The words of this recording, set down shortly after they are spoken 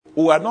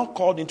We are not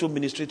called into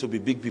ministry to be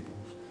big people.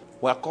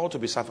 We are called to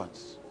be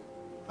servants.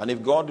 And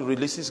if God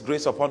releases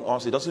grace upon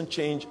us, it doesn't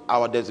change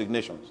our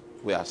designations.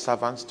 We are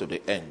servants to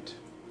the end.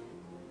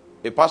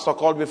 A pastor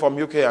called me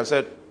from UK and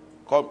said,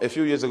 a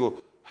few years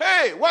ago,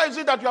 "Hey, why is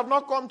it that you have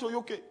not come to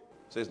UK?" I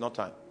said, "It's not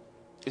time."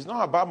 It's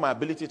not about my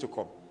ability to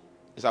come.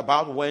 It's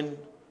about when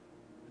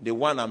the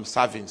one I'm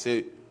serving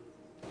say,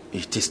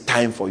 "It is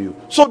time for you."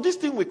 So this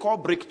thing we call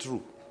breakthrough,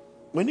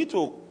 we need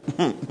to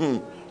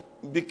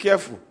be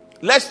careful.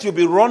 Lest you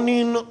be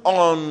running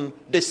on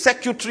the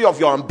circuitry of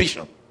your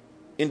ambition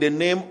in the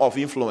name of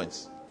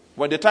influence.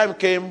 When the time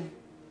came,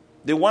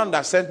 the one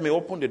that sent me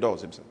opened the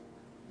doors himself.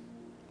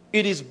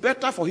 It is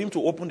better for him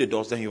to open the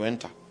doors than you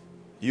enter.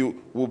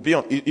 You will be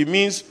on. It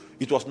means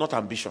it was not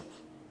ambition.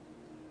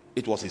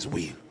 It was his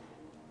will.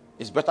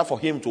 It's better for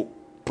him to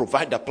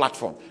provide the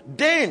platform.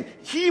 Then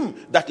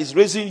him that is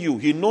raising you,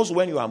 he knows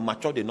when you are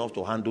matured enough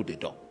to handle the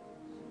door.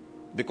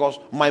 Because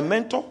my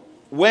mentor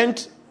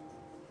went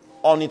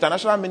on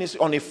international ministry,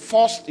 on a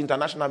forced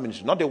international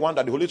ministry. Not the one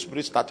that the Holy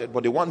Spirit started,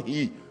 but the one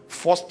he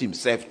forced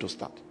himself to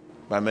start.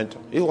 My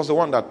mentor. He was the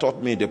one that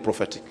taught me the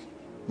prophetic.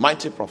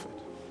 Mighty prophet.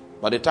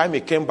 By the time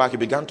he came back, he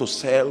began to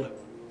sell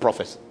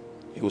prophecy.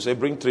 He would say,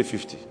 "Bring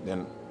 350,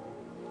 then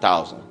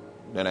 1,000.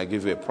 Then I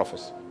give you a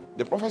prophecy."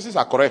 The prophecies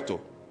are correct, too,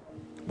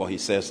 but he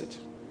sells it.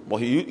 But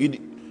he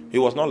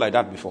was not like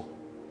that before.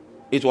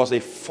 It was a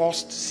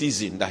forced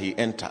season that he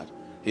entered.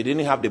 He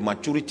didn't have the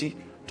maturity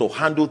to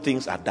handle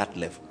things at that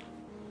level.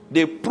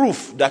 The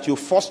proof that you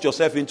forced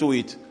yourself into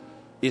it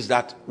is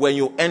that when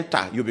you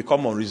enter, you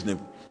become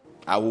unreasonable.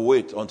 I will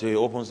wait until he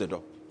opens the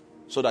door.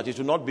 So that it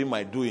will not be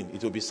my doing,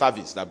 it will be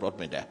service that brought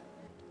me there.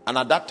 And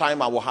at that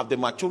time, I will have the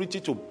maturity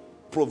to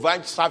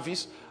provide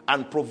service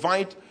and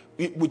provide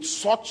it with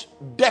such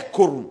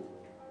decorum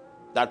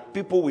that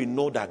people will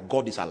know that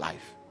God is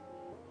alive.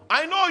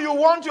 I know you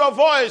want your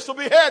voice to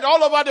be heard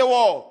all over the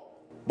world,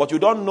 but you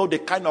don't know the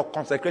kind of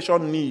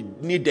consecration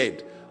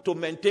needed to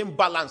maintain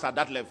balance at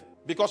that level.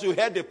 Because you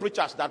heard the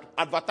preachers that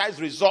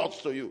advertise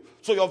results to you.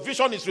 So your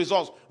vision is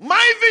results.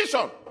 My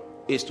vision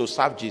is to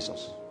serve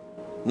Jesus,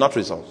 not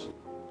results.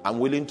 I'm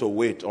willing to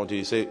wait until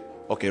you say,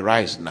 "Okay,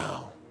 rise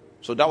now."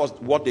 So that was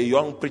what the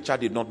young preacher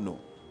did not know.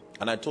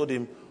 And I told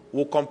him,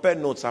 we'll compare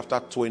notes after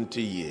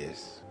 20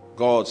 years.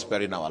 God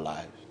sparing our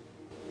lives.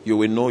 You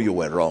will know you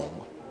were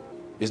wrong.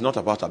 It's not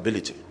about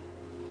ability.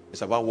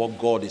 It's about what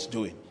God is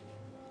doing.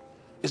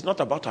 It's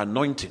not about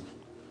anointing.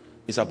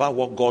 It's about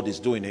what God is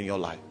doing in your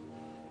life.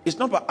 It's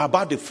not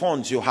about the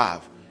funds you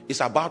have.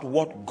 It's about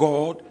what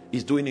God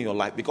is doing in your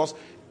life. Because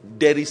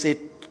there is a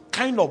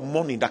kind of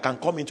money that can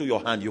come into your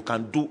hand. You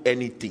can do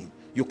anything.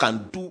 You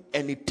can do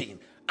anything.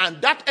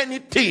 And that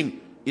anything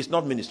is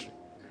not ministry.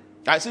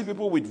 I see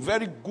people with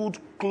very good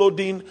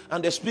clothing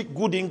and they speak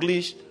good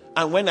English.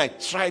 And when I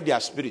try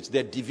their spirits,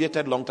 they're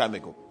deviated long time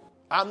ago.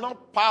 I'm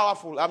not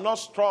powerful. I'm not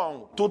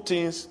strong. Two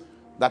things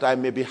that I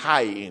may be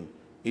high in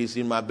is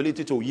in my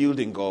ability to yield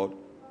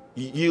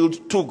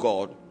to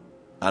God,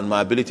 and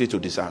my ability to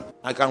discern.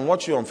 I can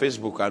watch you on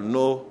Facebook and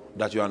know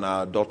that you are an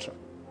adulterer.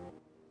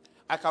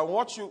 I can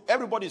watch you,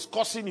 everybody is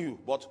cursing you,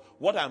 but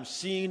what I'm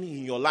seeing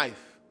in your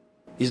life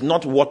is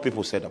not what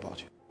people said about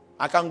you.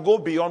 I can go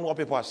beyond what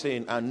people are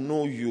saying and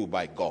know you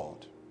by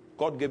God.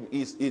 God gave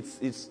me,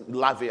 it's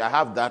lavish. I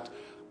have that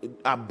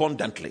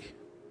abundantly.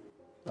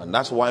 And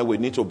that's why we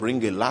need to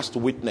bring a last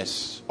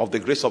witness of the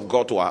grace of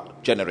God to our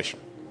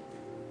generation.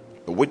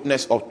 A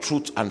witness of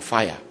truth and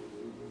fire.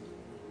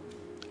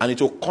 And it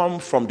will come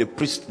from the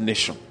priest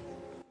nation.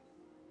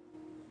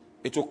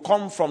 It will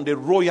come from the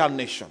royal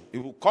nation.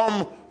 It will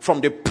come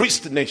from the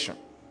priest nation.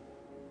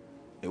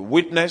 A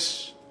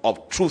witness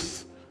of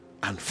truth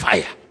and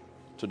fire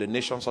to the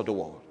nations of the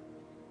world.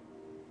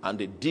 And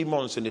the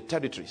demons in the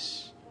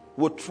territories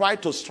will try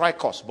to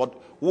strike us, but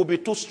we'll be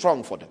too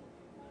strong for them.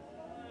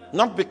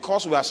 Not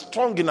because we are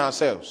strong in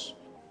ourselves,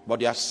 but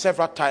there are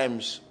several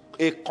times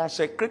a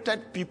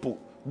consecrated people,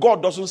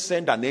 God doesn't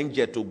send an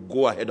angel to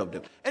go ahead of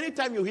them.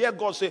 Anytime you hear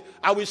God say,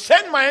 "I will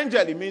send my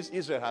angel," it means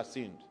Israel has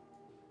sinned.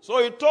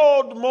 So he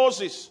told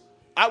Moses,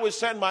 "I will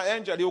send my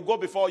angel. He will go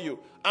before you.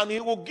 And he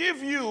will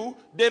give you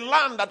the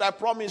land that I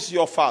promised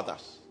your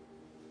fathers."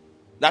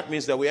 That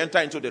means that we enter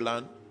into the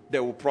land. They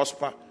will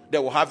prosper. They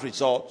will have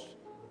results.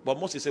 But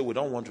Moses said, "We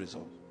don't want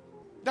results."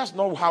 That's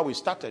not how we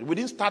started. We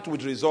didn't start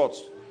with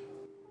results.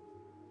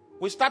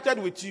 We started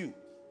with you.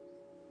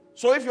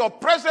 So if your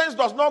presence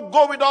does not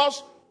go with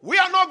us, we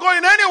are not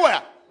going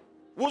anywhere.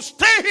 We'll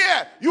stay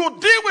here. You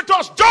deal with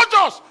us, judge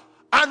us.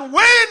 And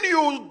when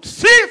you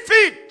see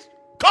fit,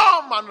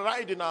 come and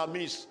ride in our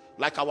midst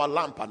like our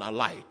lamp and our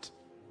light.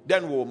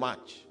 Then we'll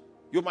march.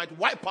 You might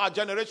wipe our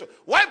generation.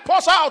 Wipe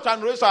us out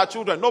and raise our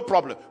children. No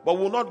problem. But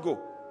we'll not go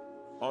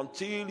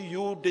until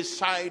you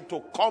decide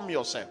to come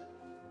yourself.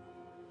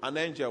 An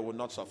angel will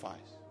not suffice.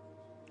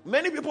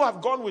 Many people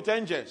have gone with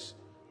angels.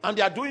 And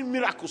they are doing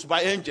miracles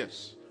by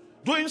angels.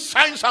 Doing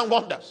signs and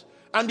wonders.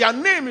 And their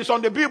name is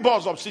on the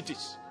billboards of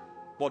cities.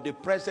 But the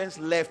presence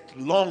left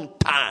long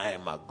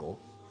time ago.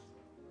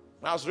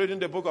 I was reading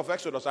the book of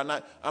Exodus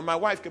and my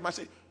wife came and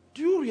said,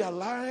 "Do you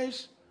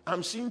realize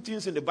I'm seeing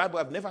things in the Bible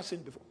I've never seen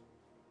before.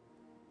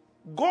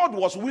 God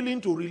was willing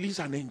to release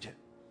an angel.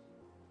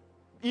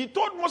 He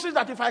told Moses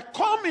that if I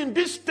come in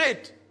this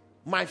state,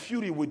 my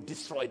fury will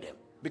destroy them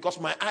because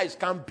my eyes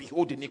can't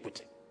behold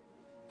iniquity.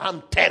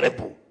 I'm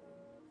terrible.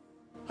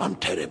 I'm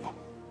terrible.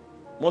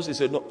 Moses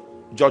said, no,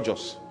 judge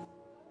us.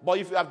 But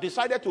if you have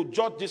decided to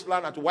judge this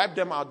land and to wipe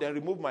them out, then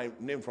remove my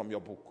name from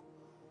your book.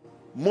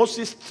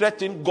 Moses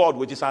threatened God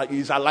with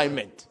his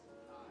alignment.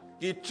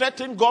 He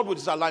threatened God with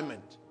his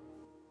alignment.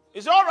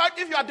 He said, all right,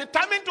 if you are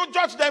determined to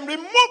judge them,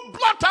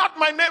 blot out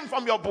my name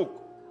from your book.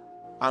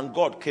 And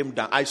God came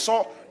down. I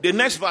saw the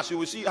next verse, you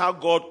will see how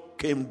God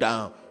came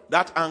down.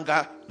 That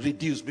anger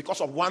reduced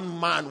because of one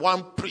man,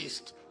 one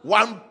priest.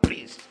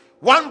 He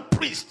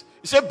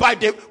said,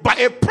 by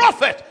a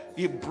prophet,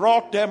 he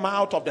brought them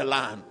out of the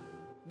land.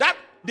 That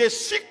the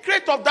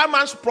secret of that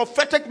man's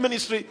prophetic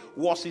ministry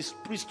was his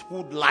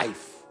priesthood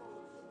life.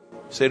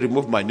 He said,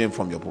 remove my name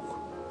from your book.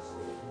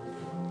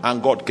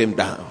 And God came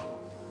down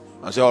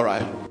and said, all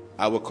right,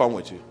 I will come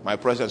with you. My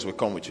presence will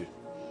come with you.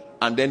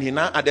 And then he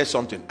now added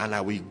something, and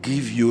I will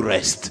give you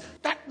rest.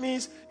 That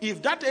means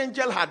if that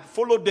angel had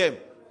followed them,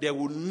 they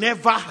would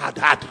never have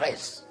had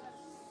rest.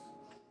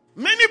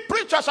 Many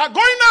preachers are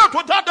going out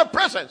without the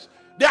presence.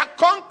 They are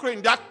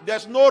conquering that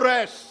there's no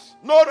rest.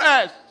 No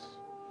rest.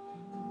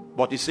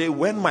 But he said,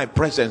 when my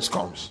presence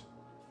comes,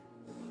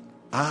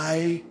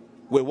 I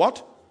will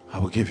what? I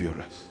will give you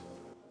rest.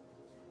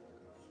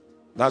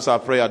 That's our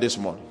prayer this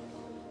morning.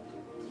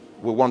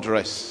 We want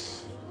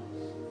rest.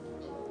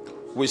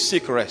 We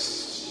seek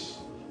rest.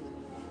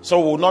 So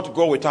we will not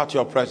go without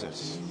your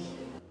presence.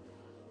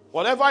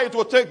 Whatever it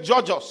will take,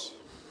 judge us.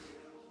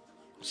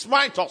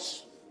 Smite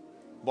us.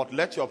 But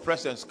let your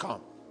presence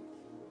come.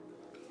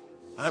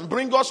 And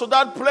bring us to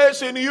that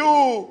place in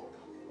you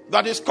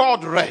that is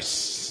called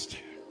rest.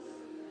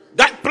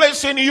 That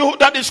place in you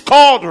that is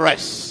called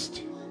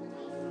rest.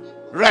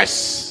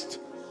 Rest.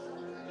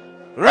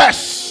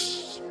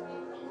 Rest.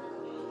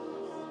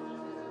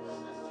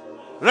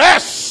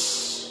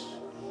 Rest.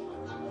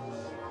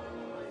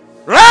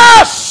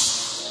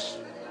 Rest.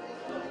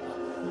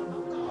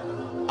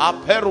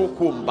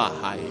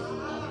 Aperukumbahai.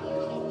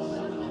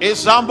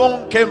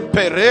 Isambon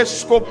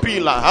kemperesko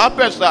pila.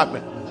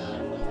 Hapesame.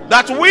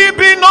 That we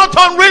be not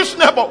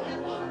unreasonable,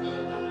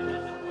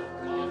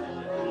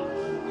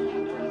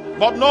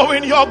 but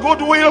knowing your good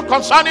will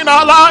concerning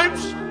our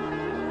lives,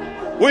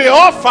 we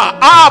offer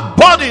our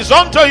bodies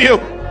unto you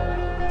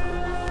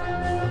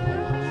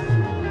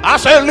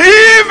as a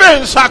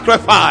living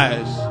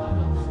sacrifice.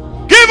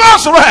 Give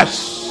us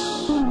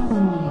rest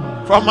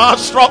from our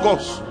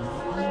struggles,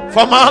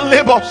 from our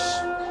labors,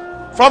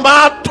 from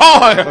our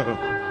toil.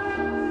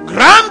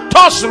 Grant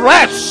us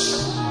rest.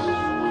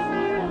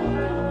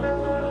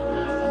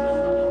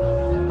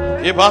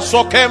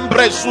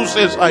 Ibasokembre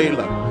suses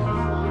aila.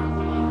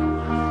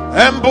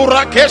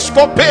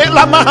 Emburakesko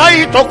pela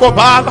mahaito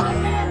kobala.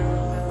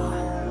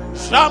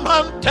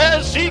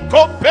 Samantezi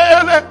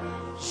kopele.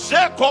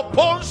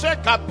 Zekoponse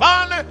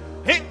kapane.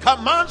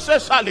 Hinkamanse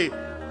sali.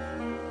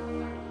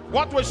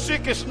 What we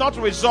seek is not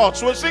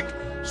results. We seek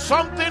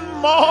something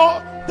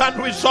more than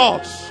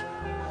results.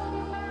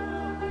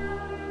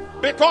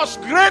 Because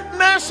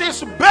greatness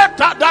is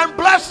better than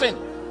blessing.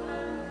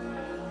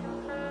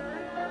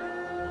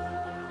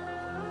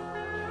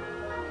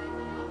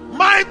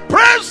 My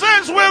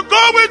presence will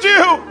go with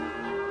you,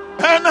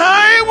 and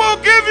I will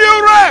give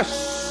you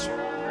rest.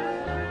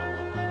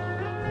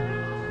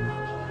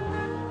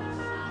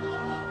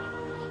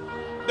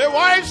 The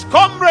wise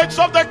comrades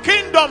of the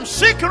kingdom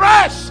seek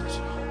rest.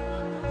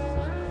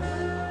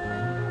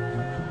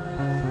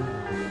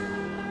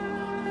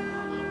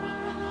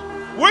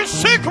 We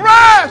seek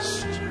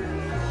rest.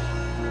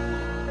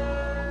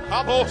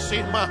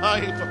 Abosi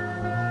mahaito,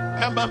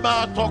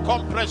 emamato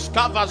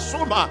comprescava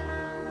suma.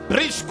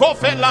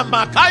 Briscofe la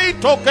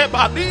macaito che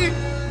badi,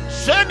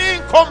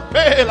 Zenin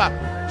compela,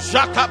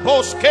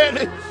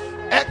 Jacaboskele,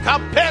 e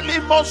capelli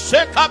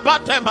moseca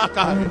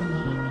batemacai.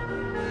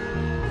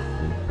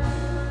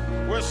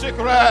 We seek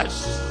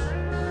rest.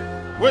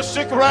 We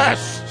seek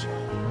rest.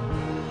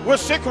 We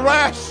seek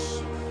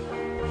rest.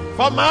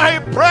 For my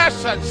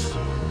presence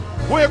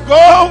will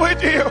go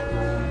with you,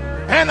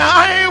 and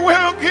I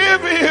will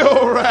give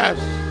you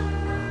rest.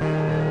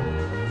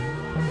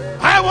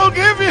 I will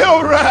give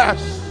you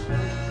rest.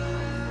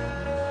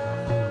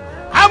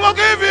 I will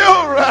give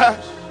you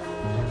rest.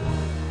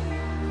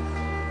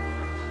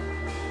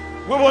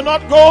 We will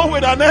not go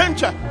with an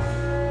angel.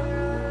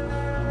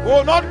 We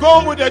will not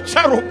go with a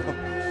cherub.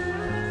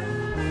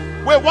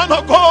 We want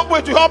to go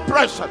with your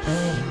presence.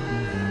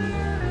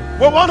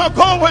 We want to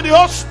go with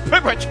your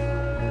spirit.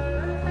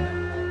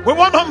 We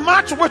want to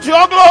match with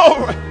your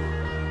glory.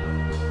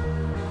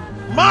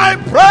 My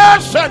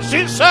presence,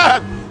 he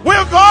said,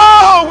 will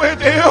go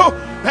with you,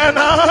 and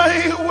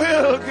I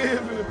will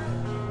give you.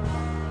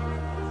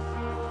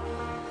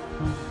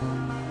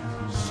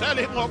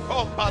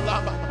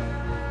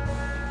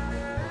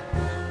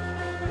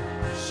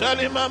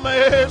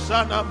 Selimame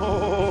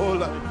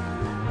sanamola.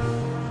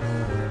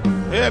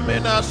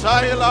 Emina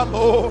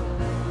sailamo.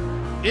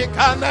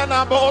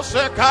 Ikanena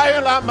bose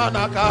kaila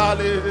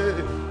manakali.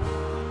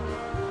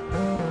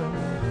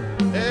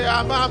 E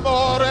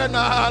amamore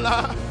nala.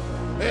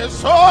 E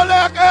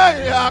sole che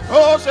ya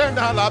cose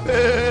nala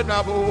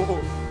benabu.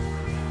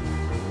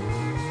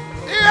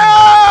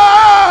 Yeah.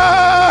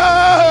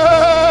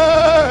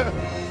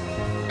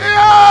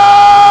 Yeah.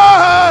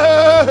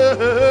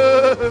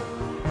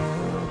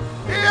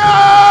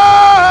 Yeah.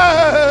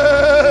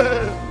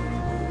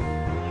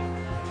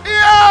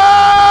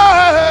 Yeah.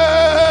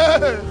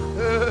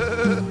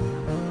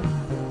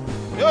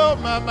 Yo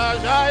mama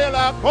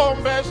jaila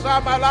pombe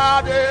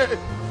samalade.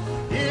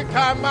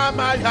 Ika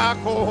mama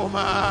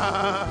yakoma.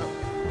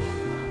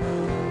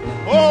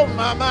 Oh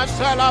mama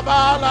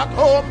salabala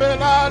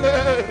kombelale.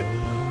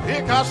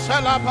 Ika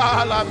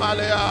salabala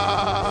malea.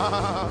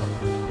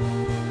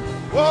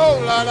 Oh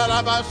la la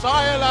la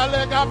basaya la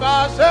lega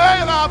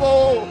basaya bo.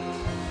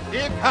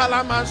 Ika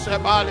la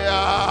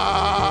mansebalia.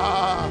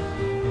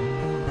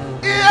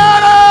 Yeah.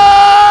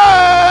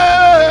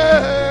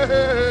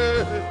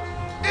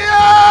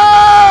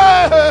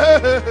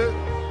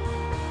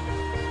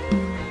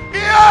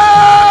 Yeah.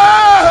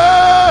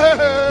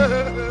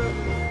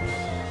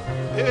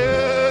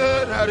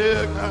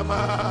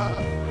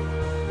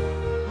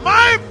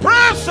 My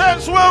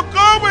presence will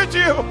go with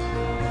you,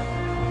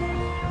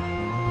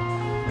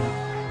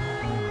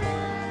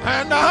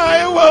 and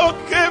I will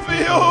give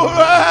you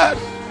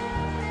rest.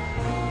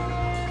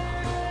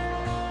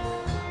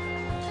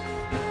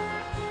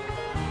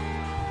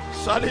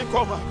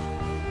 Salikoma.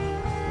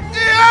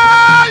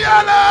 Yeah,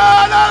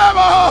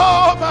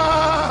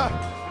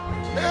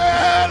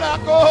 la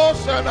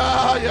cosa la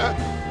ya.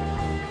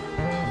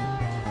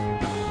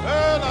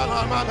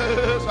 La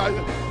maleza.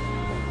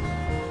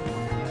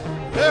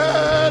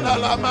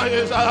 La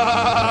maleza.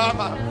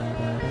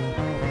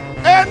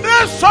 And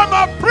this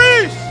summer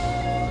priest.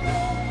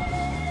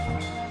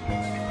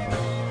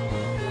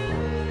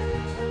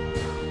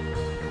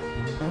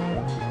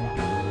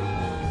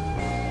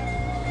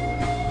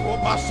 O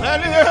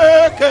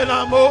Marcelie que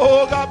la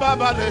moga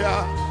babalea.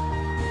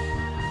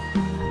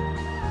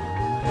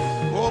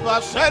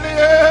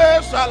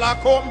 Obaselie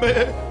salakombe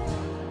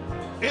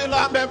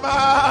ilambe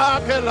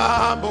makela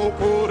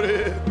mbukure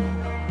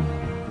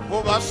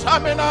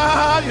obasamina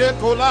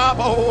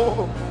yekulabo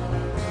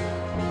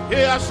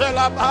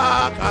yaselaba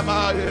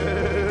kamaye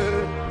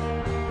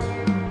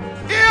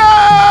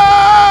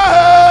yeah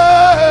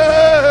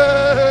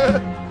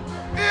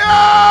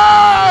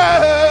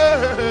yeah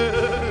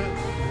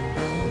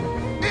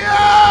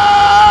yeah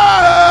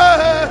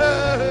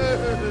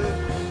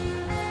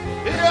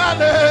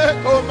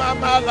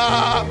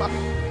Malama.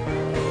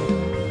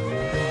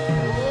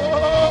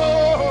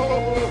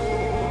 Oh,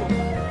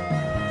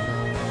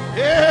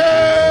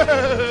 yeah.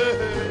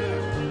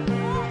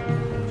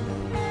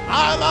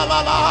 Ah, la la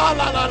la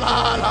la la la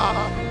la.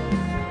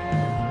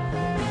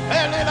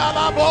 Ele la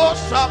la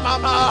bossa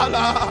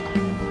mamala.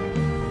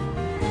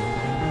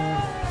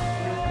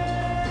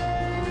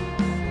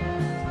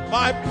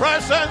 My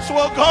presence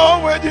will go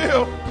with you,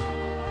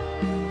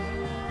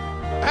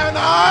 and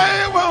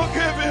I will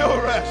give you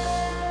rest.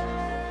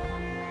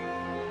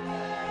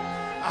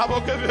 I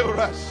will give you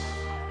rest.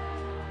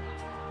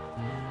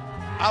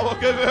 I will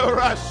give you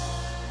rest.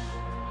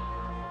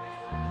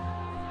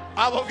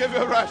 I will give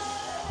you rest.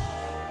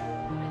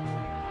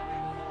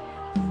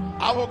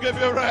 I will give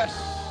you rest.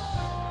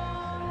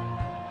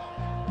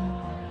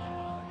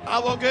 I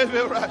will give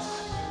you rest.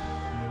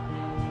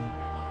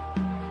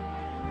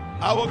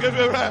 I will give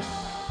you rest.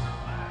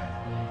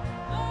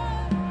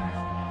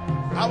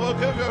 I will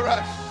give you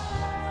rest.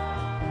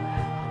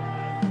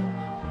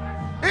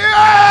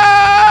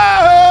 Yeah!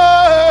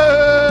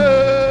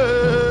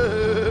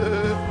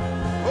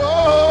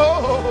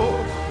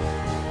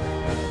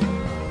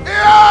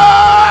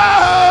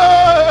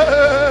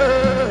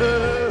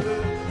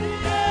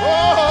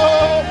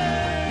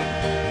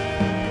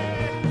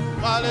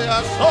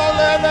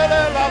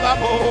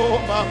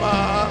 Mama,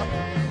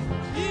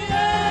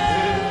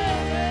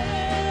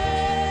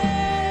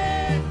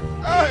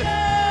 hey,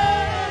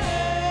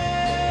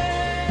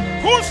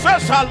 Kusa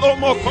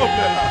Salomo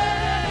Kopela,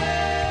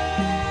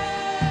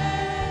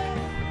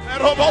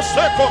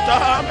 Roboseko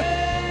Tame,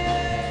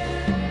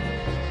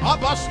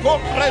 Abasko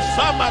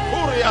Presama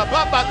Kuria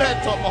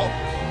Babaletomo,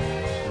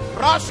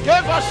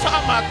 Raskeva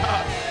Samaka,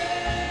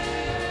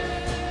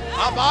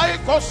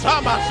 Abaiko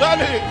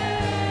Samazeli.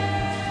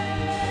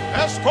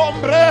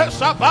 Escombre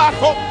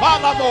sabaco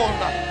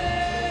palamona.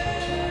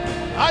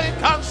 I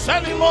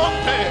cancel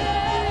monte.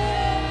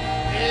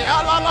 E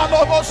alla la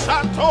lobo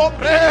santo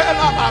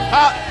brela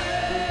maka.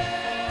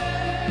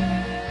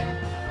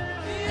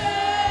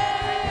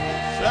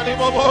 Seli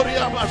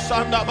moria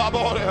masanda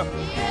baboria.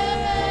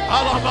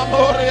 Alla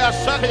memoria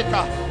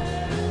selika.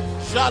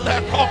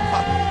 Jale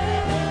compa.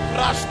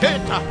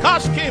 Rasketa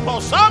kaskimo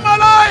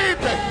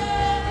samalaite.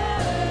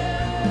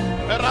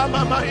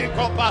 Rama mai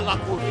copa la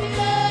cura.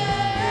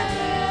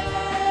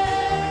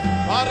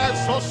 Para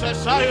eso se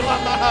sale la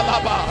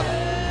mahalaba.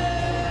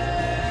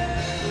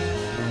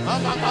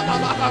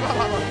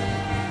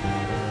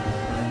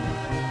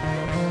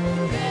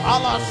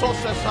 Allah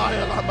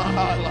sosesaya la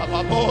mahala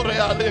babore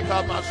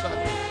alika masa.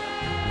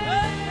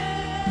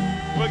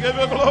 We give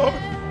you glory.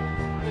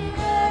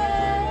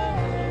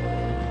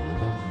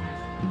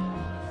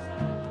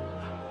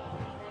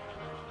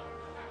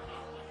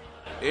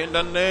 In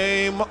the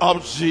name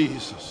of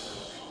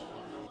Jesus,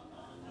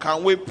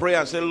 can we pray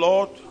and say,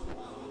 Lord,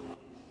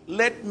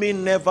 let me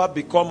never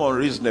become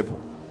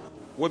unreasonable.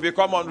 We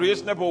become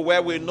unreasonable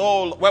where we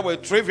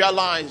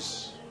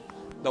trivialize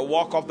the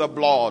work of the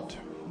blood.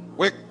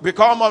 We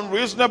become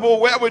unreasonable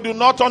where we do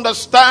not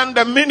understand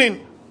the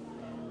meaning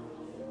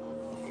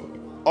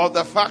of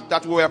the fact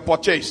that we were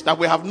purchased, that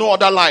we have no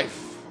other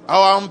life.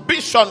 Our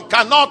ambition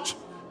cannot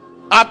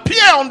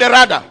appear on the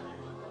radar.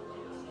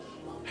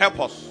 Help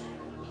us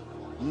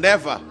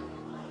never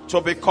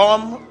to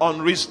become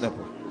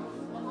unreasonable.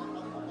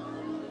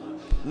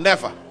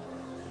 Never.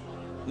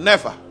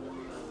 Never.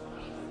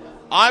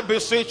 I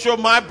beseech you,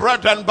 my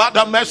brethren, by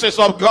the mercies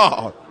of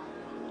God,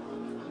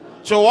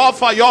 to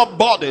offer your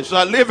bodies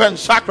a living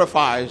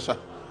sacrifice,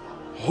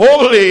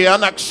 holy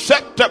and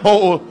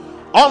acceptable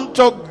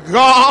unto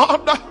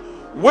God,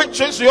 which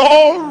is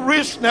your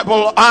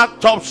reasonable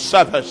act of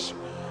service.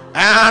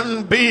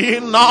 And be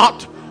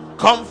not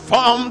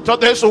conformed to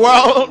this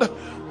world,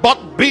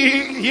 but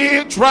be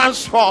ye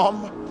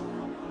transformed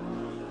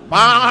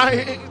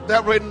by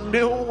the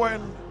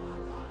renewing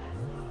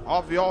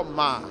of your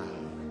mind.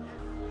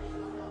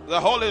 The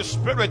Holy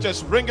Spirit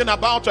is bringing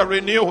about a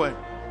renewing.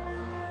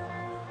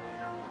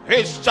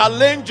 He's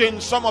challenging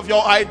some of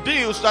your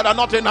ideals that are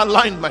not in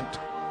alignment.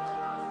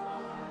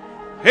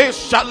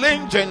 He's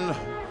challenging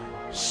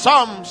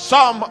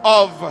some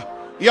of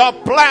your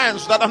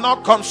plans that are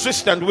not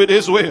consistent with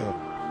His will.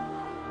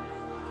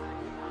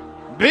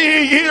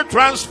 Be ye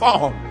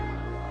transformed.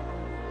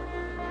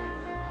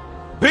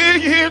 Be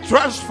ye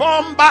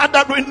transformed by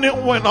the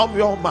renewing of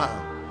your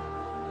mind.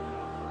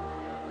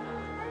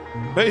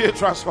 Be ye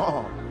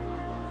transformed.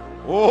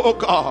 Oh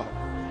God.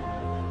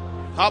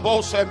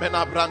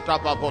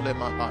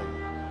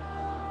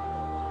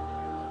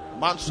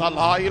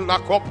 Mansalai la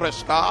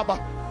coprescaba.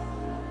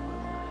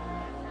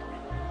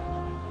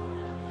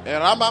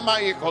 Eramama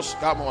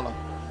icoscamola.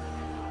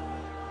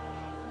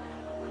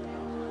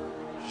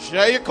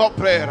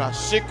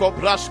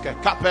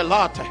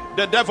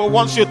 The devil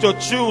wants you to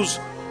choose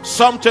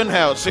something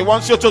else. He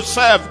wants you to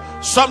serve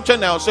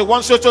something else. He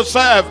wants you to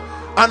serve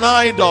an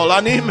idol,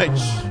 an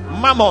image,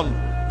 mammon,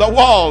 the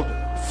world,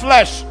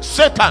 flesh,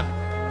 Satan.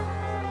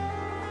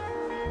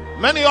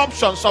 Many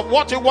options of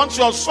what he wants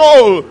your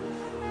soul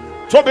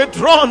to be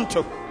drawn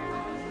to.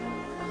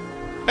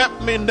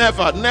 Help me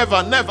never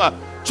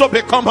to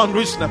become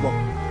unreasonable.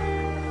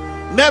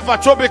 Never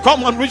to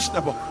become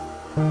unreasonable.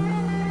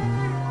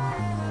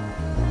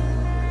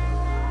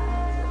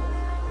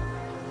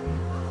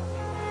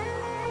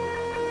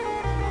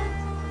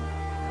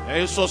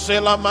 Eso se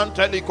la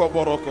mantelico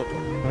borokoto.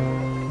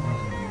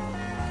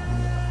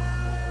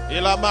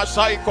 Ila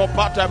masaiko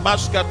pata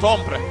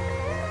mascatombre.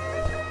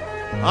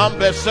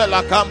 Ambe se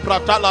la campra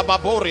tala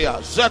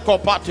baboria. Zeko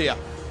patia.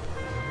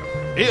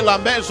 Ila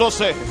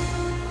mezose.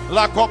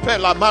 La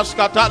copela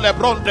mascatale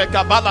bronde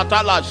cabala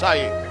tala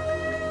sai.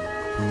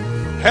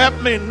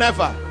 Help me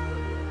never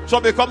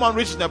to become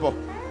unreasonable.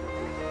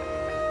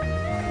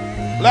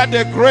 Let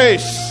the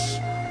grace,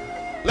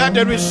 let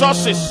the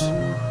resources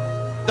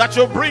that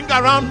you bring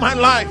around my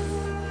life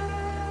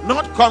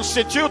not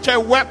constitute a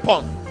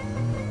weapon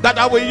that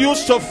I will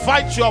use to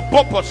fight your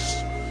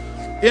purpose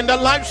in the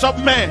lives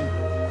of men.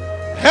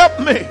 Help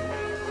me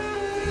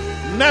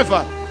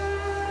never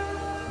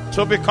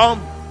to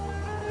become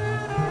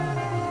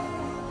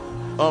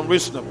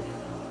unreasonable.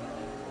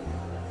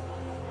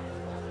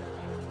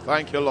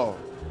 Thank you, Lord.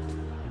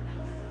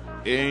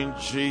 In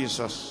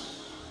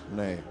Jesus'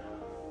 name.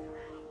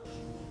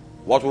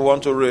 What we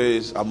want to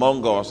raise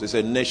among us is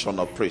a nation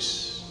of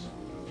priests.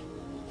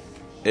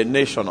 A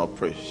nation of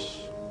priests.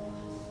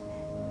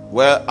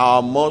 Where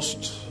our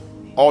most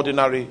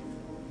ordinary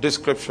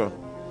description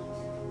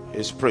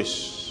is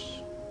priests.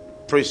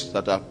 Priests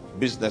that are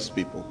business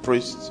people.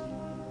 Priests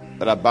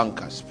that are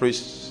bankers.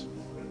 Priests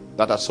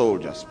that are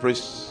soldiers.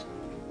 Priests.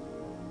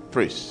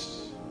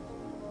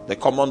 The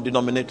common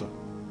denominator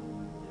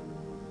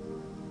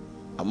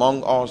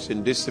among us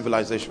in this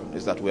civilization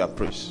is that we are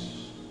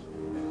priests.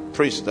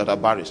 Priests that are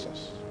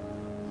barristers.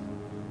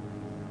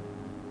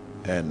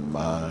 And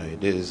my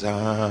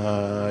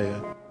desire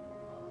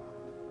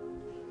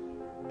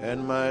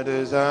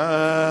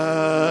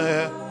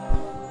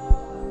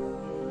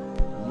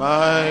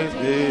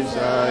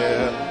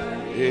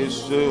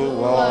is to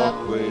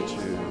walk with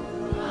you,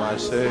 my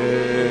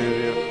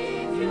Savior.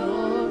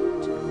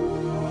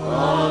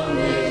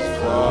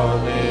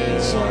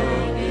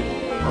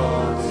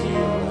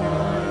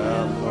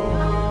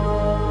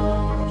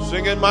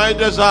 Singing my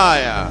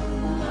desire.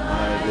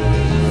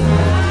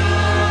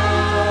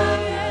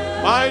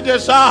 My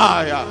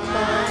desire.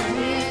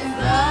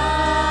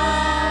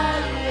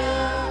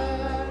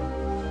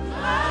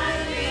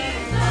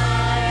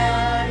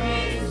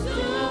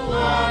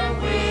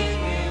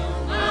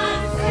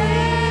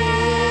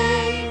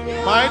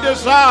 My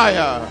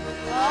desire.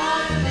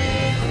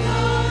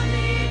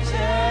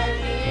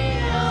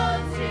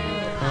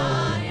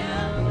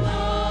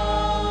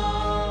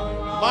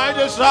 My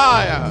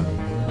desire.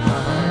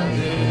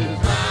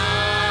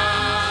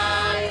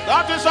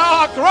 That is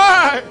our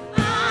cry.